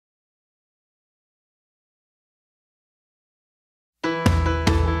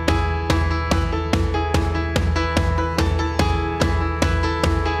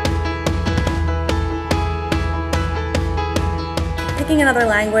Speaking another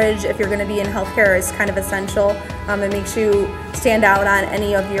language, if you're going to be in healthcare, is kind of essential. It makes you stand out on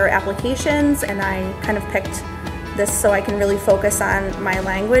any of your applications, and I kind of picked this so I can really focus on my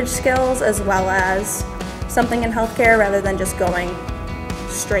language skills as well as something in healthcare rather than just going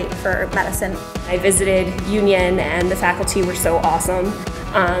straight for medicine. I visited Union and the faculty were so awesome,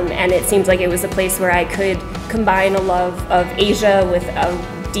 and it seems like it was a place where I could combine a love of Asia with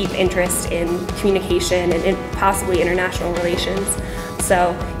a deep interest in communication and possibly international relations.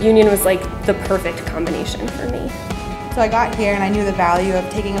 So Union was like the perfect combination for me. So I got here and I knew the value of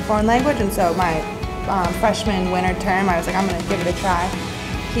taking a foreign language, and so my freshman winter term I was like, I'm going to give it a try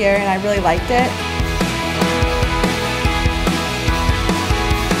here, and I really liked it.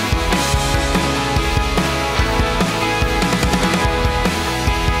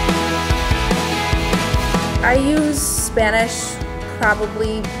 I use Spanish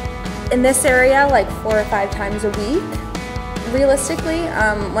probably in this area like 4 or 5 times a week. Realistically,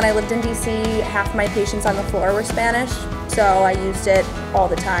 when I lived in DC, half my patients on the floor were Spanish, so I used it all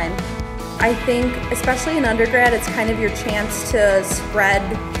the time. I think, especially in undergrad, it's kind of your chance to spread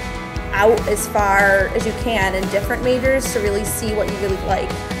out as far as you can in different majors to really see what you really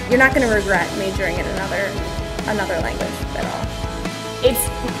like. You're not going to regret majoring in another language at all.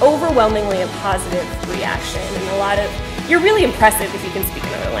 It's overwhelmingly a positive reaction, and you're really impressive if you can speak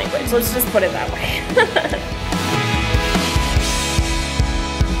another language. Let's just put it that way.